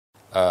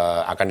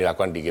akan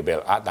dilakukan di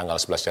GBLA tanggal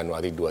 11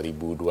 Januari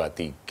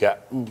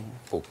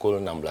 2023 pukul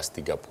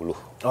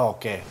 16.30.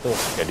 Oke, tuh.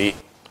 Jadi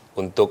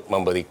untuk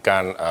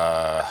memberikan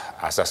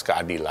asas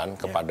keadilan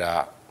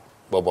kepada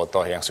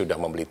bobotoh yang sudah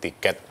membeli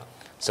tiket,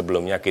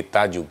 sebelumnya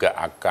kita juga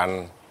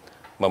akan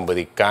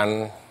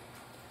memberikan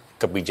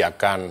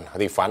kebijakan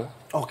refund.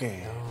 Oke.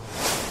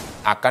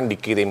 Akan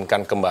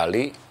dikirimkan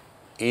kembali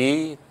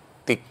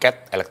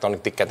tiket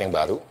elektronik tiket yang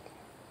baru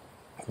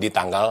di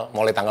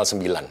mulai tanggal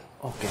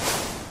 9. Oke.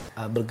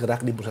 Bergerak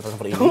di bursa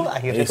transfer ini.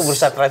 Akhirnya ke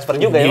bursa transfer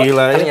juga ya,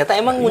 Gila, Pak. Ternyata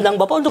emang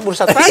ngundang Bapak untuk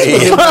bursa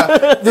transfer.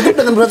 Tutup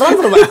dengan bursa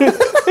transfer, Pak.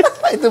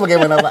 Itu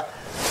bagaimana, Pak?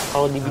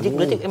 Kalau di Bijik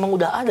berarti emang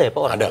udah ada ya,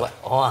 Pak? Ada, Pak.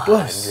 Oh,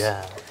 ada.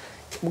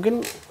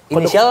 Mungkin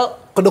Inisial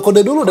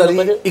kode-kode dulu dari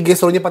kode-kode. IG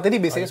story-nya Pak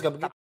Teddy biasanya suka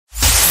begitu.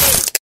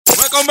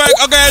 Welcome back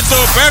again to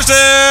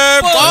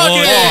PERSIB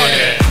Bagi.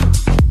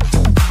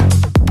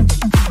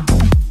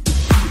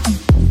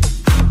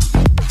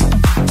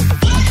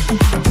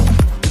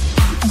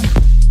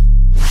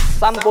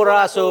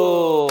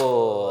 Sampurasun.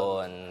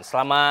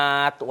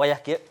 Selamat wayah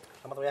kieu.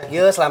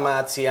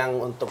 Selamat siang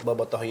untuk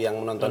bobotoh yang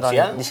menonton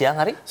siang. Di siang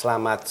hari.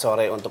 Selamat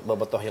sore untuk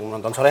bobotoh yang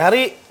menonton sore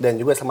hari. Dan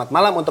juga selamat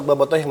malam untuk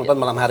bobotoh yang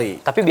menonton malam hari.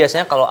 Tapi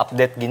biasanya kalau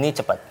update gini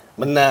cepat.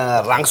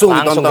 Bener, langsung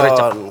ditonton.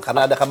 gercep.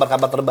 Karena ada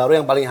kabar-kabar terbaru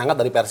yang paling hangat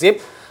dari Persib.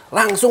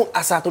 Langsung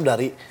A1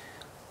 dari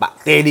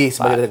Pak Teddy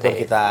sebagai direktur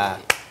kita.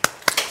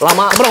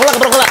 Lama,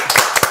 keberapa.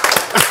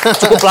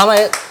 Cukup lama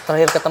ya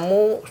terakhir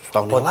ketemu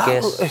Setahun podcast. yang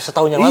lalu.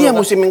 Setahun yang lalu. Iya, kan?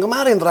 musim yang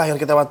kemarin terakhir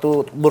kita waktu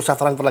bursa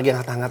transfer lagi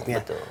hangat-hangatnya.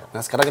 Betul.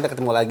 Nah, sekarang kita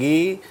ketemu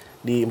lagi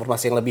di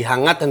informasi yang lebih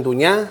hangat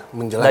tentunya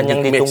menjelang Dan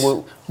yang big match. ditunggu.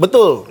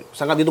 Betul,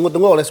 sangat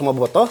ditunggu-tunggu oleh semua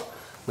bobotoh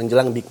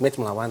menjelang big match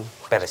melawan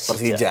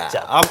Persija.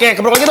 Oke,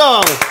 keberapa lagi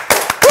dong.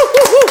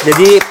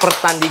 Jadi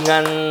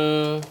pertandingan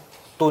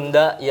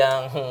tunda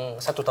yang 1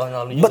 tahun yang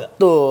lalu juga.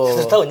 Betul.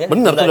 1 tahun ya?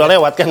 Bener, tuh udah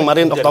lewat kan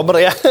kemarin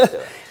Oktober ya. Betul.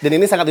 Dan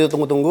ini sangat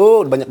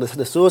ditunggu-tunggu, banyak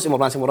desas-desus,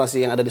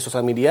 informasi-informasi yang ada di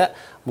sosial media.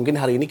 Mungkin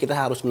hari ini kita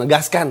harus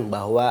menegaskan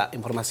bahwa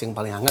informasi yang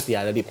paling hangat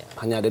ya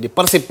hanya ada di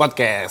PERSIB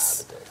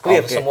Podcast.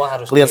 Clear, Oke. semua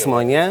harus clear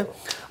semuanya.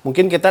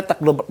 Mungkin kita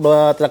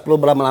tidak perlu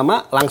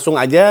berlama-lama, langsung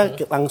aja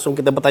langsung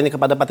kita bertanya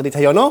kepada Pak Teddy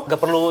Cahyono.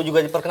 Gak perlu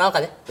juga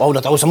diperkenalkan ya? Wah,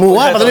 udah tahu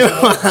semua Pak Teddy.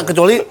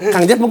 Kecuali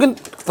Kang Jas mungkin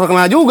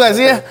terkenal juga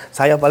sih ya.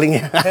 Saya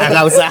palingnya.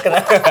 Nggak usah.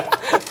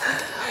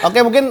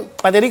 Oke, mungkin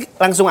Pak Teddy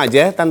langsung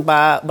aja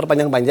tanpa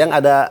berpanjang-panjang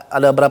ada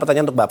beberapa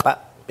pertanyaan untuk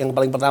Bapak. Yang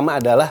paling pertama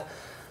adalah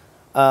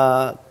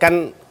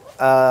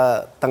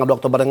tanggal 2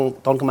 Oktober yang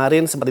tahun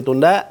kemarin sempat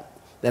ditunda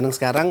dan yang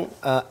sekarang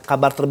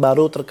kabar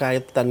terbaru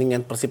terkait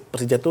pertandingan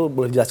Persija itu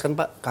boleh dijelaskan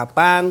Pak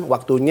kapan,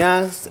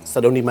 waktunya,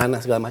 stadion di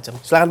mana segala macam.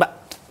 Silakan Pak.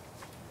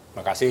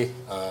 Makasih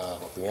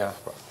waktunya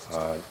Pak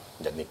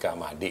Janika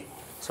Mahdi.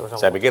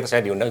 Sama-sama. Saya pikir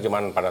saya diundang cuma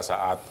pada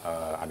saat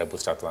ada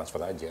bursa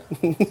transfer aja.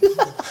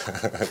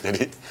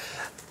 Jadi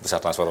bursa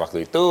transfer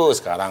waktu itu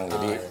sekarang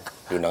jadi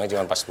diundangnya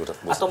cuma pas bursa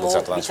Atau mau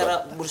transfer. bicara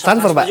bursa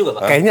Transfer Pak. juga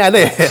Pak? Kayaknya ada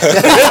ya.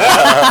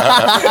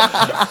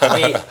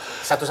 Tapi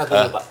satu-satu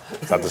dulu Pak.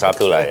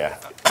 Satu-satu lah ya.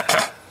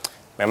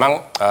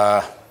 Memang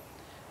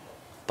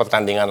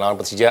pertandingan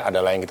lawan Persija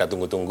adalah yang kita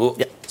tunggu-tunggu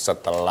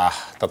setelah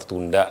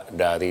tertunda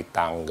dari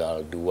tanggal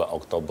 2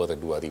 Oktober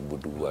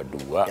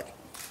 2022.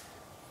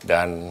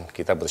 Dan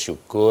kita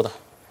bersyukur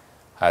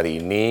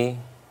hari ini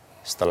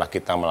setelah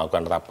kita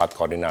melakukan rapat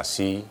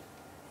koordinasi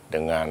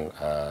dengan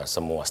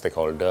semua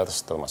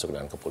stakeholders, termasuk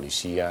dengan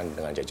kepolisian,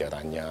 dengan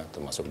jajarannya,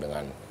 termasuk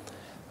dengan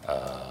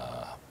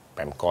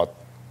Pemkot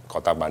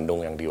Kota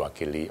Bandung yang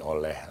diwakili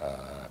oleh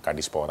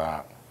Kadispora,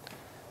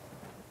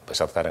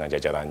 beserta dengan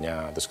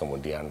jajarannya, terus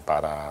kemudian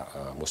para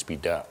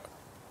Muspida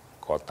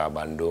Kota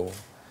Bandung,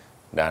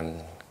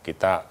 dan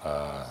kita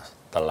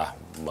telah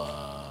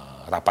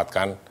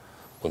merapatkan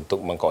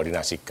untuk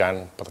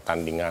mengkoordinasikan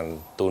pertandingan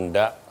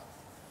tunda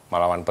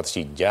melawan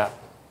Persija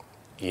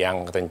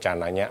yang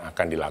rencananya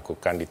akan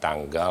dilakukan di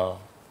tanggal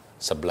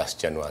 11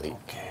 Januari.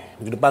 Oke.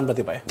 Minggu depan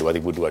berarti Pak ya?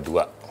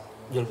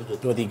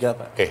 2022. 23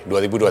 Pak.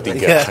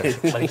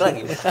 2023.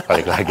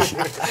 Balik lagi.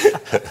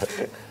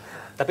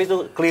 Tapi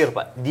itu clear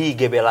Pak di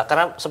GBLA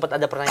karena sempat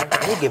ada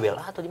pertanyaan ini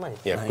GBLA atau di mana?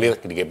 Ya, clear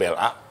di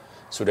GBLA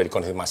sudah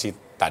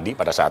dikonfirmasi tadi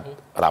pada saat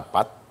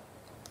rapat.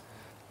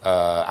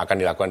 Akan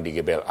dilakukan di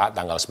GBLA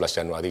tanggal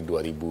 11 Januari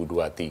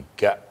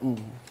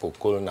 2023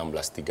 pukul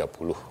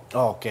 16.30.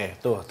 Oke,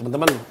 tuh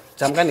teman-teman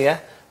camkan ya,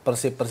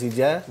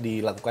 Persija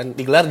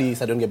digelar di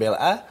stadion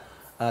GBLA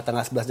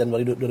tanggal 11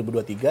 Januari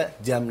 2023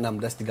 jam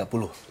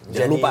 16.30.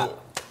 Jangan lupa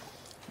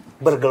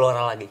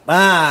bergelora lagi.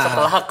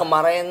 Setelah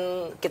kemarin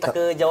kita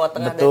ke Jawa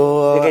Tengah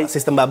dan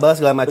sistem bubble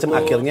segala macam,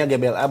 akhirnya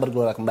GBLA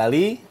bergelora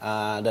kembali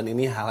dan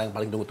ini hal yang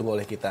paling tunggu-tunggu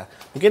oleh kita.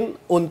 Mungkin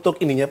untuk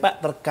ininya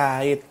Pak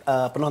terkait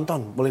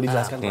penonton boleh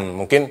dijelaskan Pak?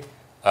 Mungkin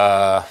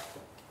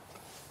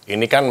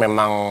ini kan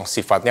memang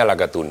sifatnya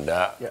Laga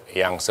Tunda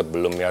yang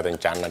sebelumnya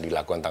rencana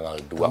dilakukan tanggal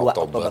 2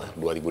 Oktober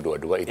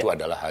 2022 itu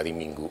adalah hari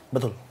Minggu.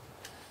 Betul.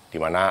 Di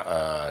mana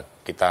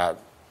kita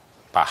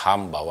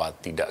paham bahwa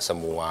tidak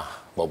semua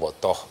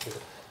bobotoh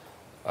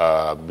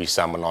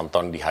bisa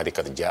menonton di hari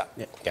kerja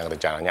yang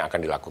rencananya akan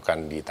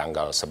dilakukan di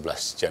tanggal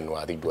 11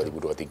 Januari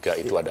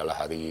 2023 itu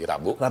adalah hari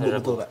Rabu.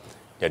 Betul, Pak.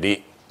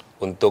 Jadi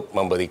untuk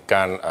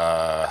memberikan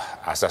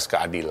asas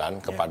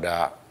keadilan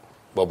kepada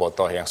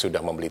bobotoh yang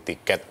sudah membeli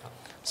tiket,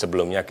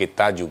 sebelumnya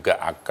kita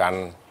juga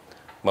akan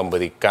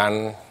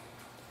memberikan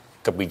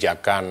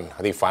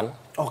kebijakan refund.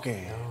 Oke.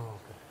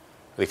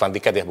 Refund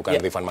tiket ya,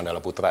 bukan refund Mandala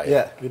Putra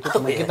ya. Ya, itu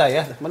teman kita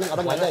ya. Mana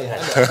orang nggak ada ya?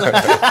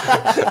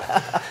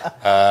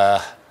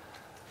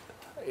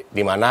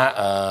 Di mana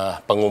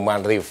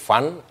pengumuman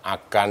refund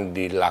akan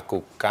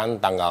dilakukan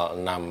tanggal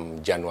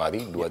 6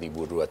 Januari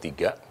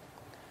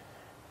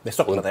 2023.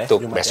 Besok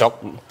untuk ya,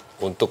 besok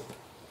untuk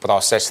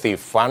proses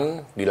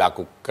refund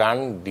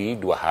dilakukan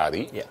di 2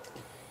 hari,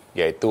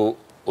 yaitu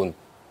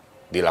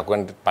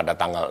dilakukan pada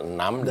tanggal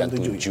 6 dan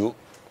 7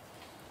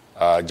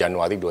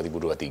 Januari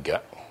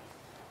 2023.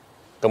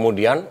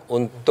 Kemudian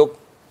untuk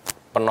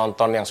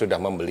penonton yang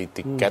sudah membeli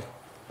tiket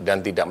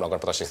dan tidak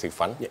melakukan proses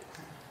refund,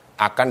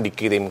 akan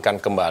dikirimkan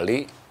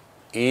kembali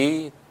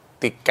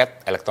tiket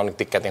elektronik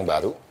tiket yang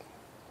baru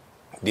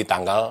di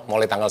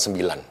mulai tanggal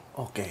 9.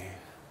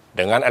 Oke.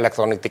 Dengan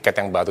elektronik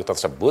tiket yang baru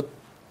tersebut,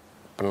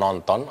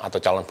 penonton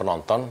atau calon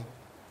penonton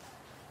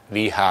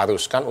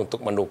diharuskan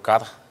untuk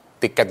menukar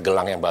tiket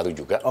gelang yang baru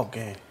juga,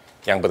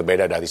 yang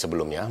berbeda dari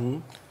sebelumnya,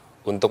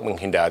 untuk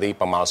menghindari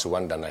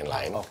pemalsuan dan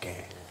lain-lain.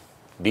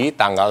 Di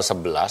tanggal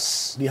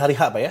 11, di hari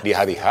H, Pak ya? Di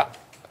hari H,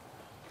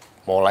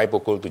 mulai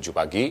pukul 7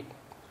 pagi,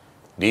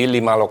 di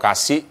 5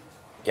 lokasi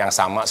yang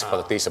sama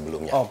seperti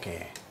sebelumnya.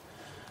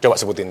 Coba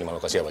sebutin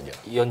 5 lokasi apa aja.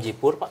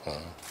 Yonjipur, Pak.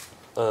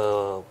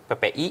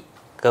 PPI,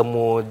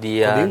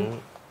 kemudian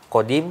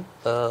Kodim,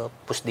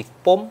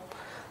 Pusdikpom,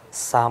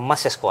 sama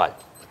Seskoad.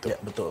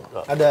 Betul.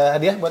 Ada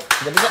hadiah buat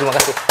jadi Pak? Terima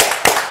kasih.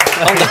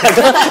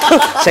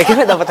 Saya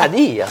kira dapat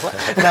hadiah, Pak.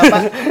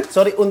 Kenapa?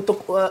 Sorry,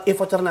 untuk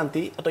e-voucher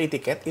nanti atau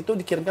e-tiket itu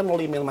dikirimkan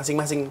melalui email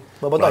masing-masing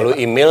bobotoh.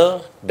 Melalui email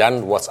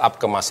dan WhatsApp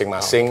ke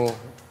masing-masing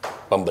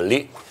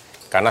pembeli,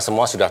 karena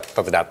semua sudah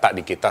terdata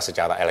di kita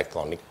secara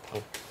elektronik.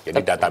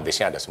 Jadi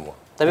database-nya ada semua.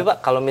 Tapi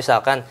Pak, kalau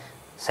misalkan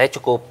saya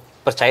cukup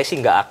percaya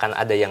sih nggak akan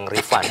ada yang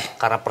refund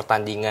karena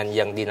pertandingan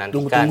yang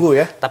dinantikan. Tunggu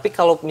ya. Tapi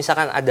kalau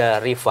misalkan ada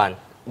refund,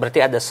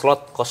 berarti ada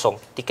slot kosong.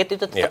 Tiket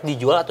itu tetap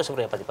dijual atau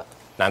seperti apa sih, Pak?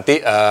 Nanti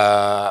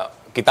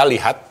kita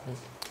lihat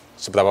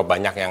seberapa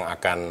banyak yang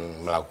akan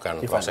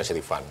melakukan proses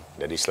refund.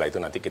 Jadi setelah itu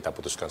nanti kita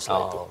putuskan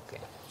setelah itu.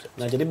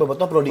 Nah, jadi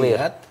bobotoh perlu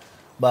dilihat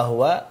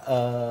bahwa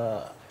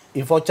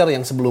e-voucher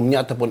yang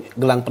sebelumnya ataupun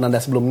gelang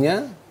penanda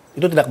sebelumnya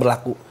itu tidak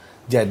berlaku.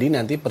 Jadi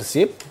nanti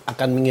Persib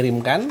akan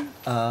mengirimkan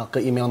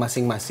ke email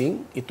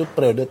masing-masing itu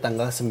periode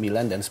tanggal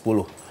 9 dan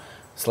 10.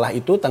 Setelah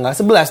itu tanggal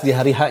 11 di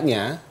hari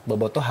H-nya,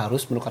 bobotoh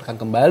harus menukarkan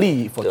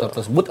kembali voucher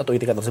tersebut atau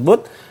e-tiket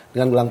tersebut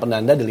dengan gelang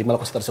penanda di 5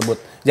 lokasi tersebut.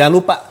 Jangan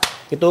lupa,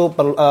 itu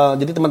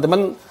jadi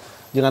teman-teman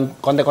jangan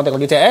kontak-kontak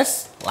lagi CS,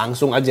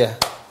 langsung aja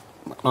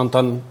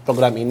nonton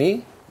program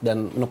ini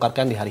dan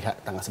menukarkan di hari H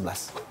tanggal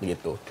 11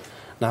 begitu.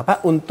 Nah,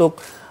 Pak,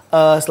 untuk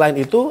selain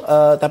itu,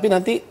 tapi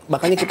nanti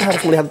makanya kita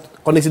harus melihat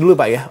kondisi dulu,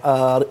 Pak ya,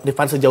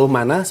 refund sejauh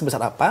mana,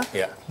 sebesar apa,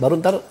 baru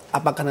ntar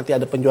apakah nanti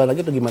ada penjualan lagi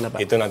atau gimana,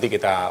 Pak? Itu nanti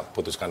kita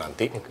putuskan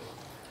nanti.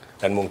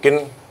 Dan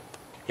mungkin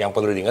yang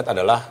perlu diingat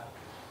adalah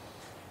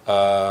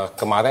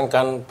kemarin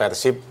kan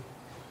Persib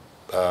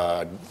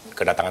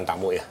kedatangan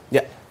tamu ya,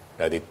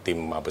 dari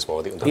tim Mabes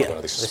Polri untuk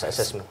melakukan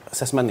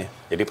assessment ya.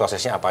 Jadi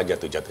prosesnya apa aja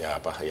tuh,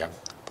 apa yang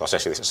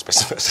proses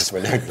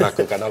assessment yang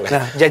dilakukan oleh.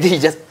 Nah, jadi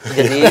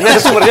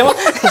sumbernya Pak,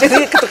 jadi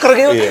ketukar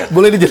gitu.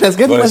 Boleh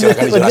dijelaskan? Boleh,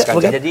 silakan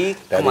dijelaskan. Jadi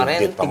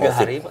kemarin 3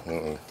 hari, Pak.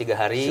 3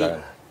 hari.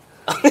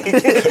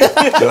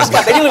 Jelaskan.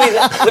 Pak Teddy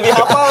lebih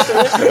hafal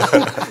sebenarnya.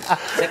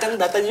 Saya kan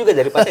data juga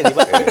dari Pak Teddy,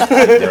 Pak.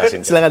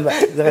 Jelasin. Silakan, Pak.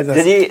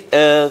 Jadi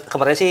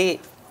kemarin sih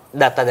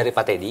data dari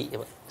Pak Teddy,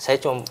 saya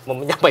cuma mau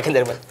menyampaikan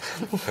dari Pak.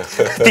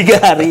 3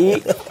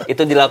 hari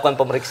itu dilakukan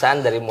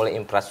pemeriksaan dari mulai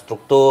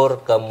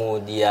infrastruktur,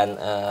 kemudian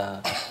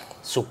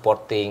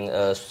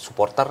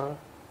supporter,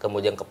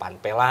 kemudian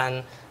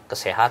kepanpelan,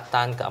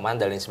 kesehatan,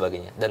 keamanan dan lain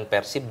sebagainya. Dan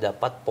Persib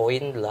dapat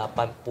poin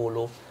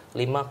 85,20.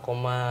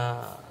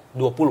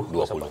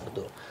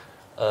 Betul.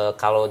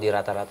 Kalau di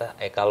rata-rata,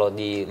 kalau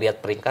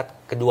dilihat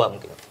peringkat kedua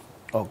mungkin.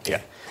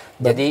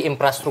 Jadi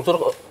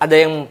infrastruktur, ada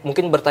yang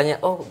mungkin bertanya,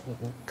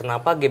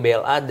 kenapa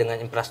GBLA dengan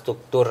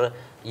infrastruktur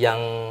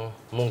yang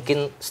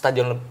mungkin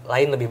stadion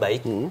lain lebih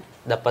baik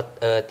dapat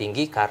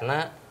tinggi,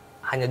 karena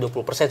hanya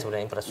 20%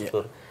 sebenarnya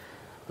infrastruktur.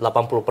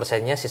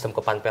 80%-nya sistem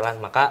kepanpelan.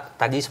 Maka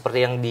tadi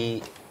seperti yang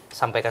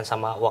disampaikan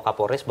sama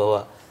Wakapolres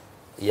bahwa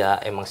ya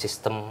emang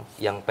sistem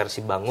yang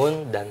Persib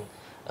bangun dan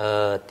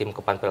tim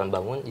kepanpelan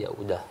bangun ya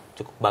udah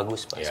cukup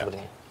bagus, Pak,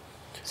 sebenarnya.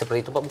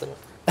 Seperti itu, Pak, bukan?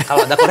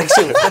 Kalau ada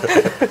koreksi.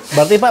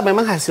 Berarti, Pak,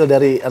 memang hasil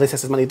dari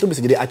assessment itu bisa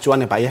jadi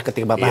acuan ya, Pak ya,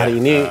 ketika Bapak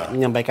hari ini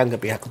menyampaikan ke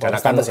pihak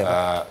Karena kan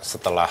ya,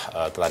 setelah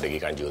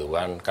strategi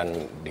Kanjuruhan kan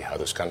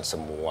diharuskan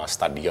semua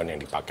stadion yang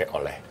dipakai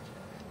oleh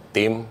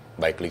tim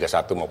baik Liga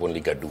 1 maupun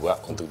Liga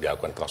 2 untuk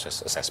dilakukan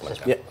proses assessment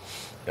kan.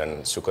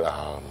 Dan syukur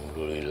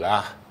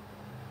alhamdulillah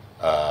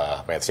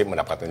Persib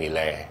mendapatkan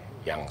nilai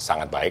yang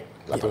sangat baik,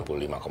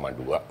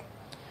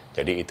 85,2.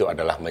 Jadi itu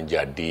adalah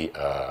menjadi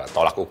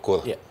tolak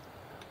ukur,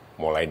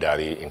 mulai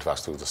dari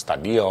infrastruktur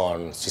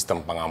stadion, sistem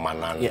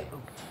pengamanan,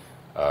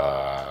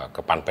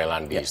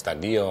 kepanpelan di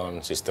stadion,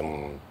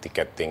 sistem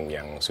tiketing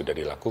yang sudah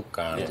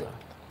dilakukan,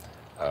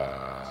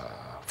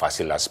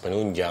 fasilitas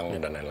penunjang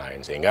dan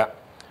lain-lain. Sehingga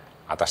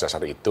atas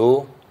dasar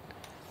itu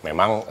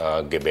memang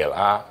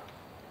GBLA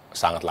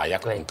sangat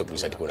layak untuk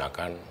bisa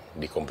digunakan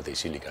di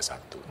kompetisi Liga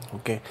 1.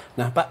 Oke.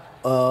 Nah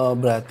Pak,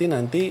 berarti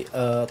nanti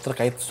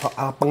terkait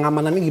soal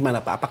pengamanannya gimana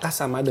Pak? Apakah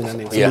sama dengan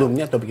yang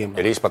sebelumnya atau bagaimana?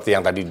 Jadi seperti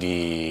yang tadi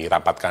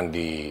dirapatkan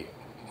di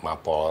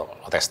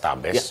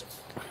Mapolrestabes,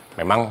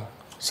 memang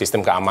sistem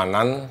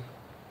keamanan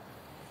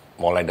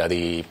mulai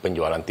dari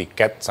penjualan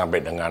tiket sampai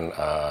dengan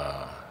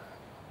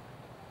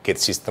gate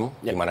system,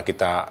 di mana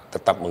kita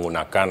tetap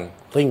menggunakan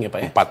ring ya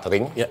Pak ya? 4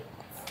 ring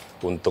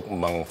untuk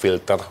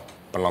mengfilter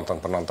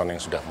penonton-penonton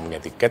yang sudah punya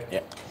tiket.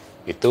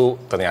 Itu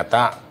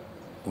ternyata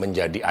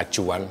menjadi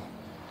acuan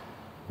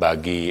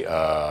bagi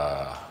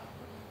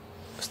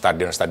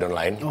stadion-stadion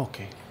lain.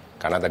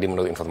 Karena tadi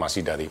menurut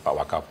informasi dari Pak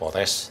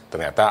Wakapolres,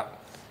 ternyata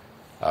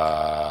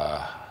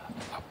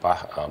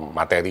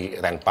materi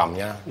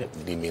renpamnya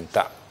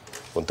diminta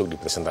untuk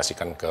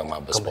dipresentasikan ke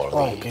Mabes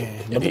Polri.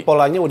 Jadi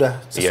polanya udah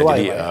sesuai.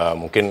 Jadi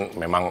mungkin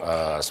memang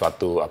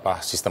suatu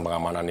sistem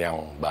pengamanan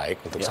yang baik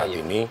untuk saat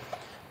ini,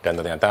 dan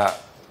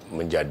ternyata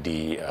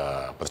menjadi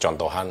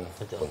percontohan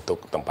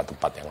untuk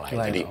tempat-tempat yang lain.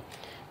 Jadi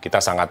kita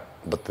sangat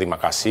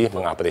berterima kasih,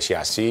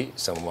 mengapresiasi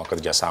semua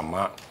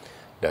kerjasama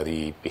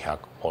dari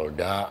pihak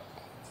Polda,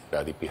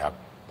 dari pihak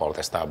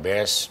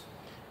Polrestabes,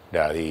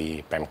 dari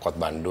Pemkot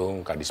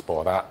Bandung,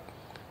 Kadispora,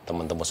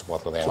 teman-teman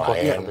supporter yang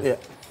lain,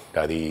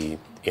 dari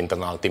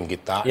internal tim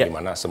kita, di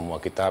mana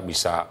semua kita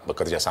bisa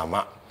bekerja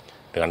sama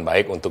dengan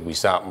baik untuk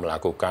bisa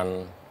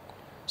melakukan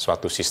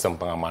suatu sistem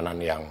pengamanan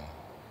yang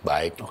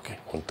baik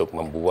untuk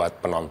membuat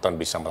penonton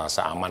bisa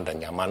merasa aman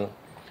dan nyaman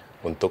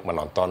untuk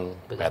menonton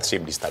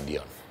PERSIB di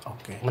stadion.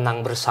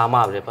 Menang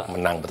bersama, Pak.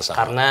 Menang bersama.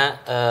 Karena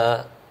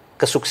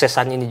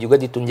kesuksesan ini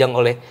juga ditunjang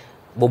oleh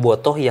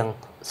bobotoh yang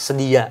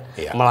sedia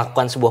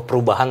melakukan sebuah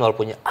perubahan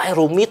walaupun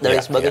rumit dan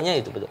lain sebagainya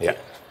itu betul.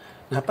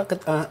 Nah,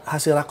 Pak,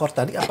 hasil rakor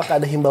tadi, apakah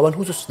ada himbauan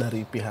khusus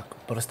dari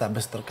pihak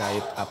Polrestabes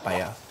terkait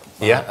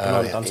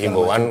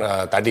himbauan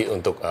tadi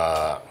untuk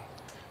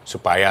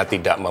supaya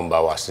tidak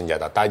membawa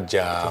senjata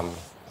tajam,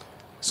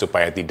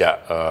 supaya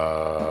tidak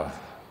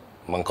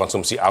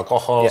mengkonsumsi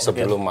alkohol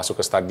sebelum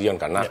masuk ke stadion,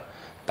 karena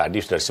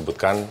tadi sudah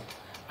disebutkan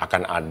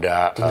akan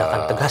ada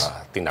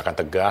tindakan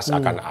tegas,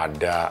 akan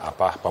ada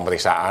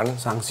pemeriksaan,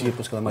 sanksi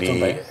segala macam,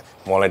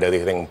 mulai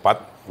dari ring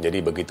 4. Jadi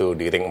begitu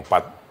di ring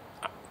 4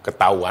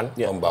 ketahuan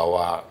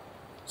membawa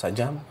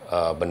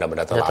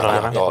benda-benda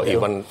terlarang atau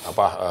even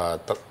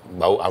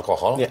bau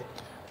alkohol,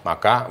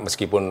 maka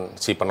meskipun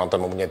si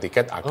penonton mempunyai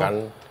tiket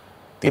akan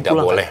tidak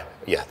boleh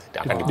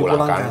akan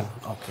dipulangkan.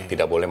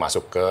 Tidak boleh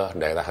masuk ke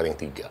daerah ring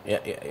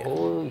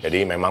 3. Jadi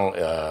memang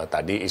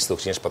tadi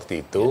instruksinya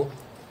seperti itu.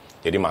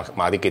 Jadi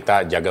mari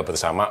kita jaga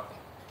bersama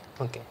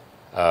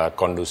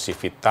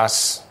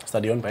kondusivitas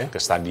stadion, Pak, ke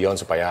stadion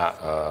supaya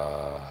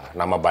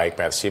nama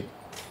baik PERSIB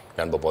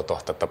dan bobotoh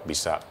tetap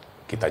bisa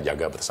kita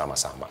jaga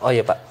bersama-sama. Oh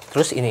iya Pak,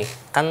 terus ini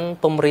kan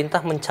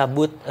pemerintah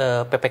mencabut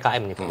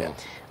PPKM nih Pak.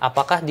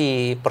 Apakah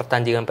di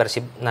pertandingan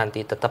PERSIB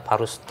nanti tetap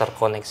harus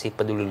terkoneksi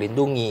peduli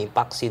lindungi,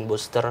 vaksin,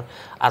 booster,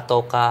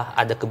 ataukah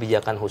ada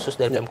kebijakan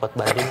khusus dari Pemkot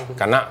Bandung?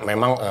 Karena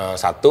memang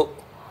satu,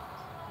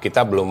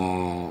 kita belum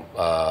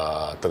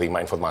terima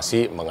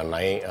informasi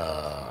mengenai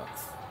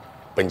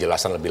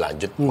penjelasan lebih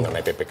lanjut mengenai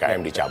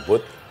PPKM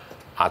dicabut,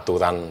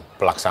 aturan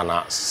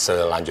pelaksana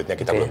selanjutnya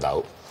kita belum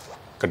tahu.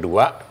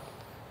 Kedua,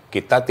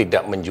 kita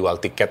tidak menjual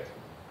tiket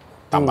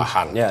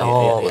tambahan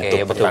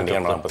untuk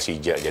pertandingan melawan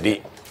Persija.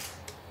 Jadi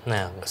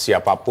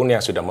siapapun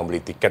yang sudah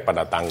membeli tiket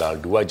pada tanggal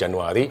 2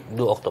 Januari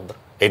 2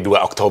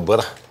 Oktober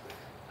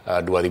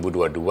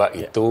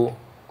 2022 itu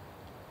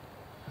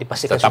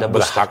dipastikan tetap sudah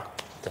berhak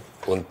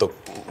untuk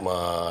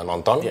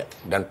menonton,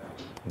 dan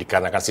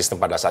dikarenakan sistem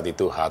pada saat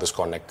itu harus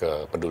connect ke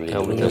peduli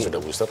lindungi dan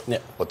sudah booster,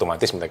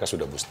 otomatis mereka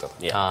sudah booster.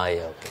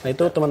 Nah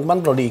itu teman-teman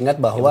perlu diingat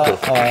bahwa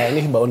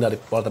ini himbauan dari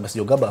Polrestabes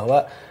juga,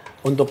 bahwa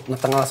untuk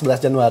tanggal 11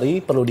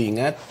 Januari perlu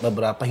diingat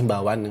beberapa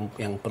himbauan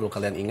yang perlu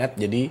kalian ingat.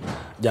 Jadi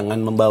jangan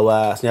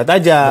membawa senjata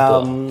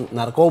tajam,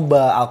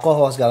 narkoba,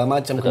 alkohol segala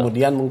macam.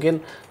 Kemudian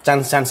mungkin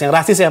chance-chance yang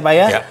rasis ya Pak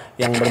ya,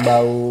 yang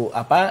berbau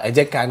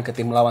ejekan ke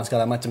tim lawan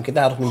segala macam.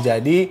 Kita harus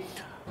menjadi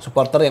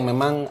supporter yang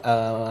memang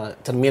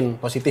cermin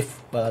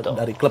positif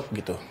dari klub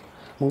gitu.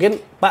 Mungkin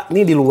Pak,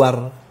 ini di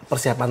luar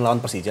persiapan lawan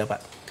Persija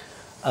Pak,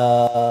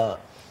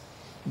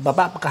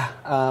 Bapak apakah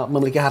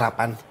memiliki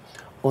harapan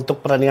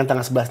untuk pertandingan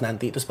tanggal 11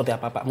 nanti itu seperti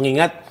apa Pak?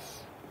 Mengingat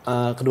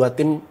kedua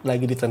tim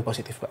lagi di tren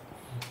positif Pak.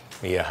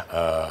 Iya,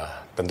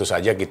 tentu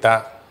saja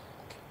kita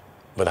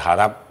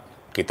berharap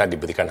kita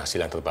diberikan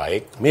hasil yang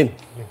terbaik. Amin.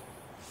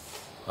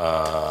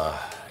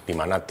 Di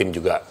mana tim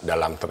juga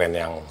dalam tren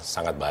yang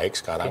sangat baik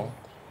sekarang.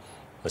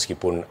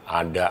 Meskipun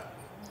ada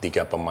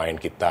 3 pemain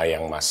kita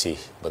yang masih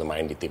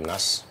bermain di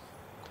timnas,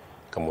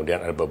 kemudian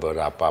ada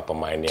beberapa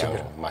pemain yang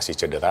masih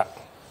cedera.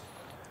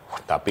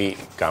 Tapi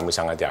kami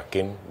sangat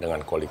yakin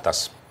dengan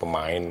kualitas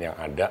pemain yang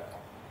ada,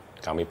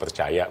 kami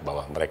percaya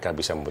bahwa mereka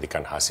bisa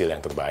memberikan hasil yang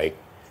terbaik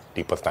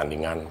di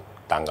pertandingan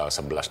tanggal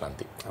 11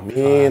 nanti.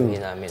 Amin.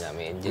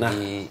 Amin. Jadi Nah,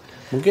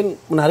 mungkin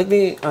menarik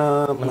nih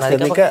Mas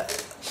Dika.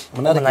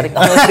 Menarik.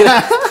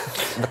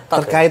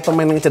 Terkait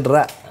pemain yang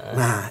cedera.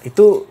 Nah,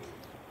 itu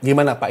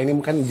gimana Pak? Ini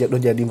kan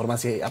udah jadi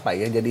informasi apa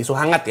ya? Jadi isu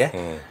hangat ya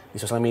di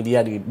sosial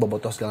media, di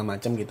bobotoh segala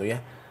macam gitu ya.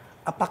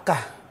 Apakah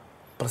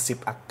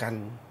Persib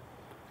akan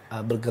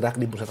bergerak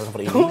di bursa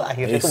transfer ini?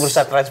 Akhirnya itu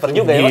bursa transfer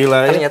juga ya, Pak. Gila,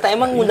 ya. Ternyata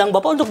emang ngundang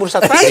Bapak untuk bursa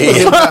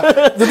transfer.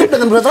 Tutup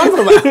dengan bursa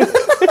transfer, Pak.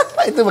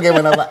 Itu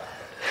bagaimana, Pak?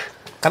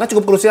 Karena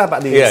cukup krusial, Pak,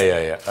 di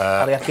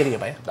area kiri ya,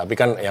 Pak ya. Tapi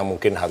kan yang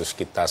mungkin harus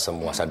kita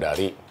semua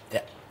sadari,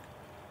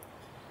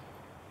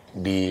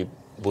 di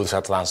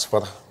bursa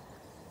transfer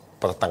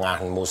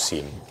pertengahan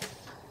musim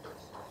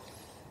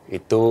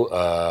itu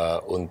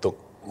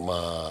untuk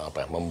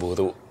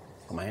memburu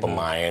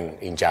pemain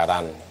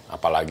incaran,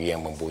 apalagi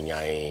yang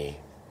mempunyai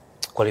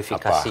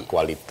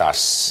kualitas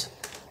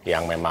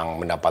yang memang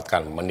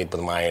mendapatkan menit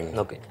bermain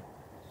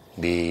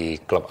di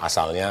klub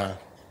asalnya,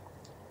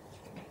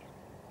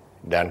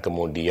 dan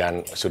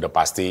kemudian sudah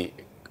pasti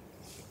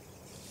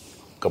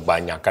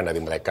kebanyakan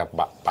dari mereka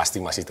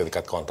pasti masih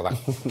terikat kontrak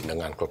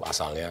dengan klub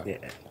asalnya.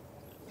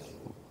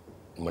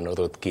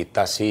 Menurut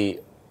kita sih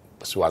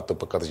suatu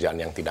pekerjaan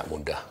yang tidak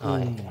mudah.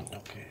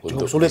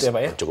 Cukup sulit ya,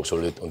 Pak ya? Cukup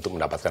sulit untuk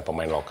mendapatkan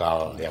pemain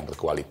lokal yang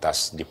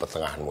berkualitas di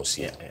pertengahan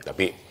musim.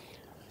 Tapi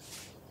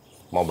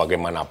mau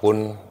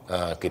bagaimanapun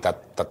kita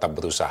tetap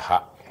berusaha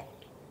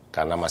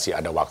karena masih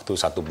ada waktu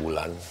 1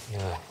 bulan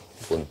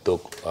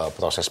untuk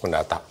proses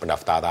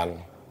pendaftaran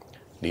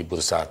di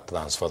bursa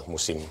transfer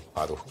musim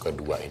paruh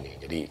kedua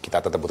ini. Jadi kita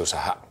tetap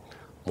berusaha.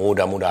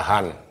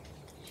 Mudah-mudahan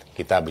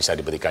kita bisa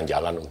diberikan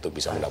jalan untuk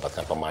bisa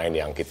mendapatkan pemain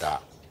yang kita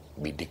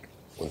bidik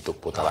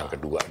untuk putaran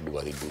kedua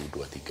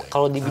 2023.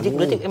 Kalau dibidik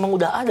berarti emang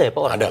udah ada ya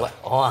Pak orang? Ada. Pak?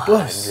 Oh,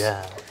 ada.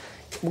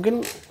 Mungkin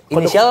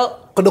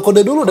Inisial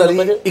kode-kode dulu dari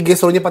IG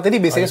story-nya Pak Teddy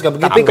biasanya suka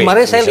begitu. Tapi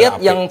kemarin saya lihat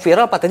yang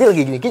viral Pak Teddy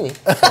lagi gini-gini.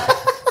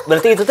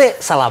 Berarti itu teh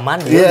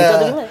salaman gitu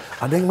atau gimana?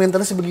 Ada yang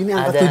mentalnya sebegini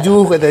angka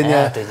 7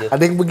 katanya. 7.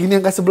 Ada yang begini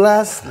angka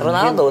 11.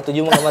 Ronaldo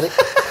 7 mau kemarin.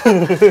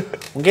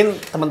 Mungkin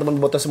teman-teman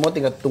bobotoh semua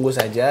tinggal tunggu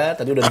saja.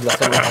 Tadi udah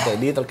dijelaskan oleh Pak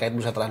Teddy terkait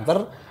bursa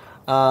transfer.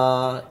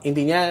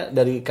 Intinya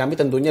dari kami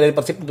tentunya, dari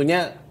Persib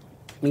tentunya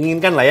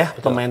menginginkan lah ya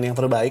pemain yang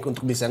terbaik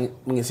untuk bisa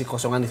mengisi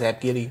kosongan di sayap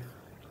kiri.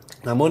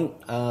 Namun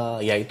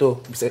ya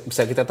itu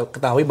bisa kita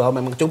ketahui bahwa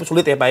memang cukup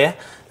sulit ya Pak ya.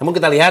 Namun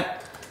kita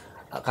lihat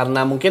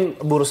karena mungkin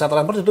bursa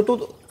transfer itu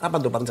tuh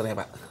apa tuh Pak rencananya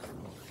Pak?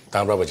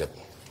 Tanggal berapa, Jat?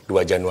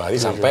 2 Januari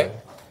sampai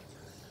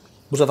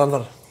bursa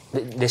transfer.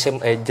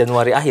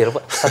 Januari akhir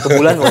Pak. 1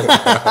 bulan Pak.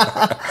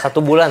 1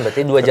 bulan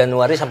berarti 2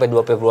 Januari sampai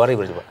 2 Februari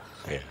berarti Pak.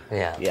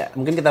 Iya. Ya,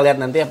 mungkin kita lihat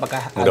nanti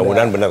apakah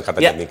mudah-mudahan benar kata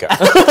Nika.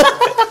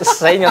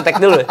 Saya nyontek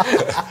dulu.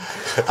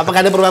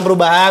 Apakah ada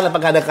perubahan-perubahan,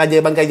 apakah ada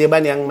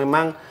keajaiban-keajaiban yang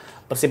memang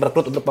Persib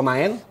rekrut untuk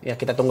pemain? Ya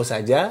kita tunggu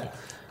saja.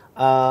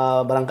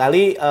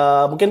 Barangkali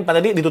mungkin Pak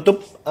tadi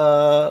ditutup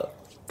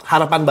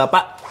harapan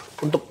Bapak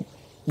untuk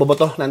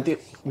bobotoh nanti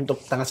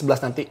untuk tanggal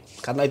 11 nanti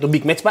karena itu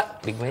big match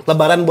Pak. Big match.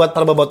 Lebaran buat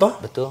para bobotoh.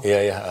 Betul.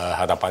 Iya,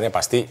 harapannya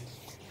pasti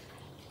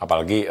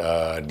apalagi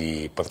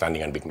di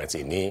pertandingan big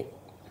match ini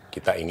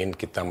kita ingin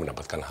kita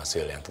mendapatkan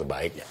hasil yang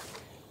terbaik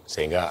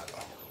sehingga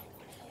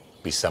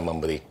bisa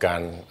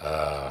memberikan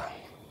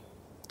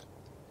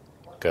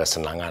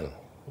kesenangan,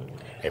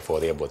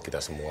 euforia buat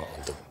kita semua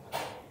untuk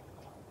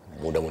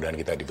mudah-mudahan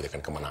kita diberikan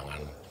kemenangan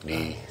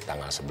di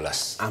tanggal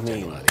 11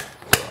 Januari.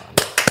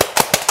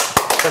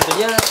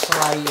 Tentunya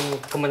selain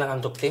kemenangan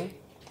untuk tim,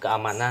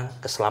 keamanan,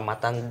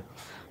 keselamatan,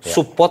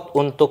 support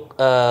untuk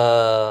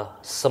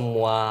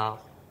semua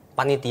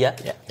panitia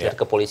dari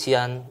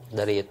kepolisian,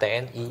 dari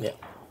TNI,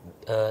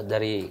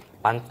 dari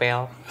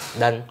Panpel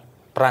dan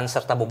peran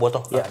serta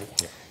bobotoh. Ya,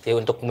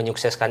 untuk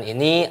menyukseskan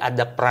ini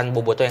ada peran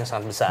bobotoh yang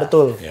sangat besar.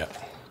 Betul.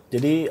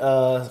 Jadi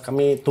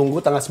kami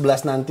tunggu tanggal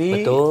 11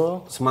 nanti.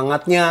 Betul.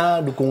 Semangatnya,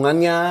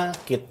 dukungannya,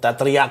 kita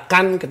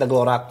teriakan, kita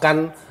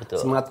gelorakan. Betul.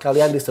 Semangat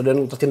kalian di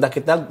stadion tercinta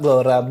kita,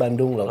 Gelora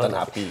Bandung Lautan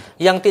Api.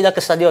 Yang tidak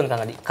ke stadion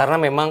Kang Adi, karena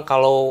memang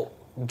kalau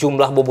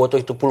jumlah bobotoh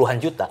itu puluhan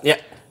juta.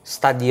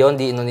 Stadion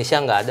di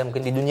Indonesia nggak ada,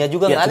 mungkin di dunia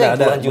juga nggak ada yang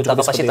puluhan juta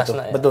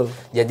kapasitasnya. Betul.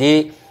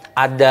 Jadi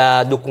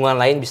ada dukungan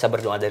lain bisa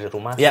berdoa dari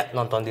rumah,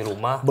 nonton di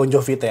rumah. Bon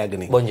Jovi teh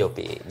gini. Bon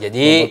Jovi.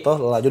 Jadi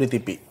bobotoh laju di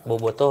TV.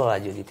 Bobotoh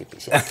laju di TV.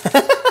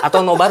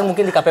 Atau nobar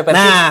mungkin di Cafe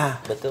Persib. Nah,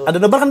 betul. Ada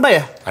nobar kan Pak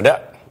ya? Ada.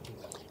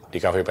 Di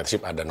Cafe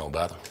Persib ada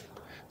nobar.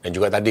 Dan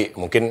juga tadi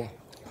mungkin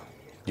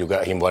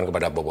juga himbauan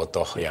kepada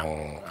bobotoh yang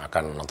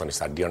akan nonton di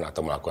stadion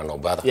atau melakukan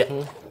nobar.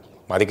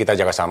 Mari kita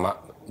jaga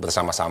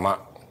bersama-sama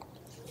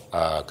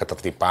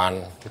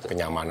ketertiban,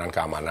 kenyamanan,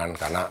 keamanan,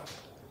 karena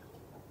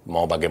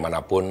mau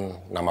bagaimanapun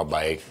nama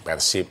baik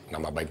Persib,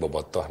 nama baik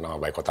bobotoh,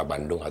 nama baik Kota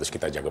Bandung harus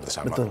kita jaga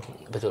bersama.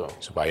 Betul.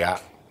 Supaya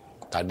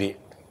tadi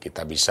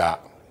kita bisa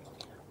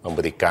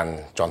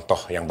memberikan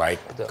contoh yang baik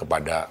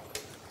kepada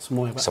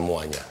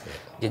semuanya.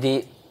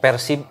 Jadi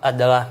Persib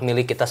adalah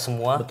milik kita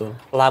semua. Betul.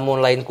 Lamun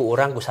lain ku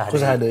urang ku saha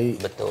deui.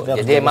 Betul.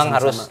 Jadi emang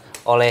harus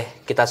oleh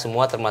kita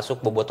semua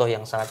termasuk bobotoh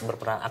yang sangat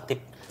berperan aktif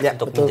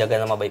untuk betul. menjaga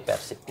nama baik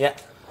Persib. Ya,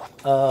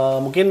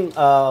 mungkin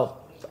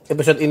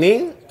episode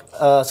ini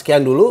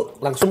sekian dulu.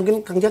 Langsung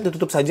mungkin Kang Jat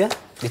ditutup saja.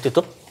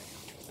 Ditutup.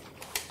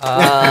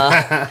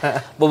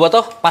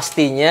 Bobotoh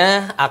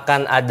pastinya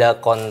akan ada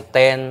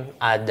konten,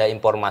 ada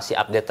informasi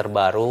update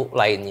terbaru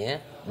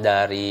lainnya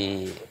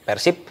dari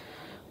Persib.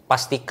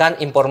 Pastikan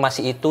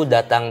informasi itu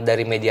datang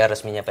dari media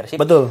resminya Persib.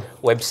 Betul.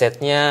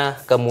 Websitenya,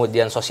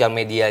 kemudian sosial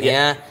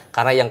medianya,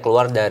 karena yang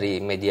keluar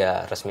dari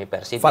media resmi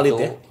Persib Valid,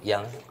 itu ya?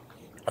 yang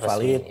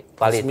Valid,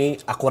 valid, resmi,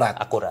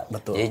 akurat.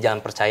 Betul. Jadi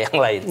jangan percaya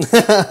yang lain.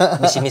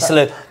 Bisa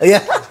mislead. Iya.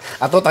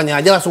 Atau tanya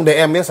aja langsung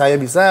DM ya, saya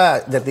bisa,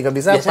 Jatika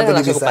bisa, Biasanya Pak Teddy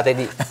langsung bisa. ke Pak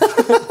Teddy.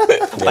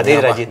 Pak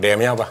Teddy rajin.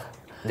 DM-nya apa?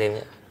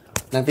 DM-nya.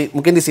 Nanti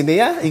mungkin di sini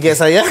ya IG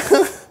saya.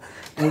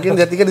 Mungkin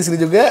Jatika di sini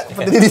juga,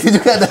 Pak Teddy di sini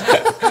juga ada.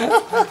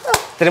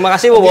 Terima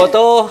kasih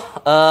bobotoh,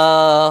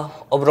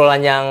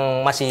 obrolan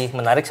yang masih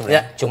menarik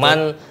sebenarnya. Ya,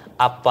 Cuman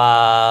apa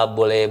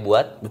boleh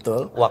buat?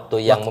 Betul.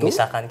 Waktu yang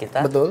memisahkan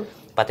kita. Betul.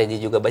 Pak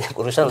Teddy juga banyak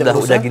urusan,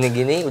 udah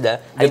gini-gini,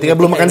 udah. Jatika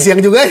belum makan siang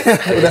juga ya,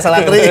 udah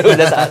salah tri.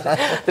 Udah saat.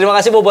 Terima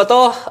kasih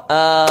bobotoh.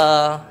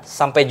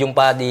 Sampai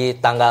jumpa di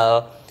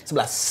tanggal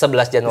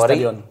 11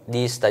 Januari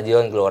di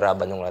Stadion Gelora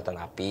Bandung Lautan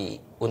Api.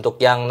 Untuk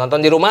yang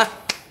nonton di rumah,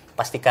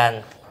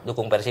 pastikan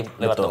dukung Persib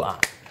lewat doa.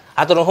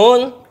 Hatur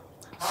nuhun.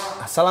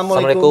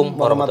 Assalamualaikum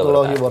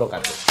warahmatullahi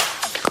wabarakatuh.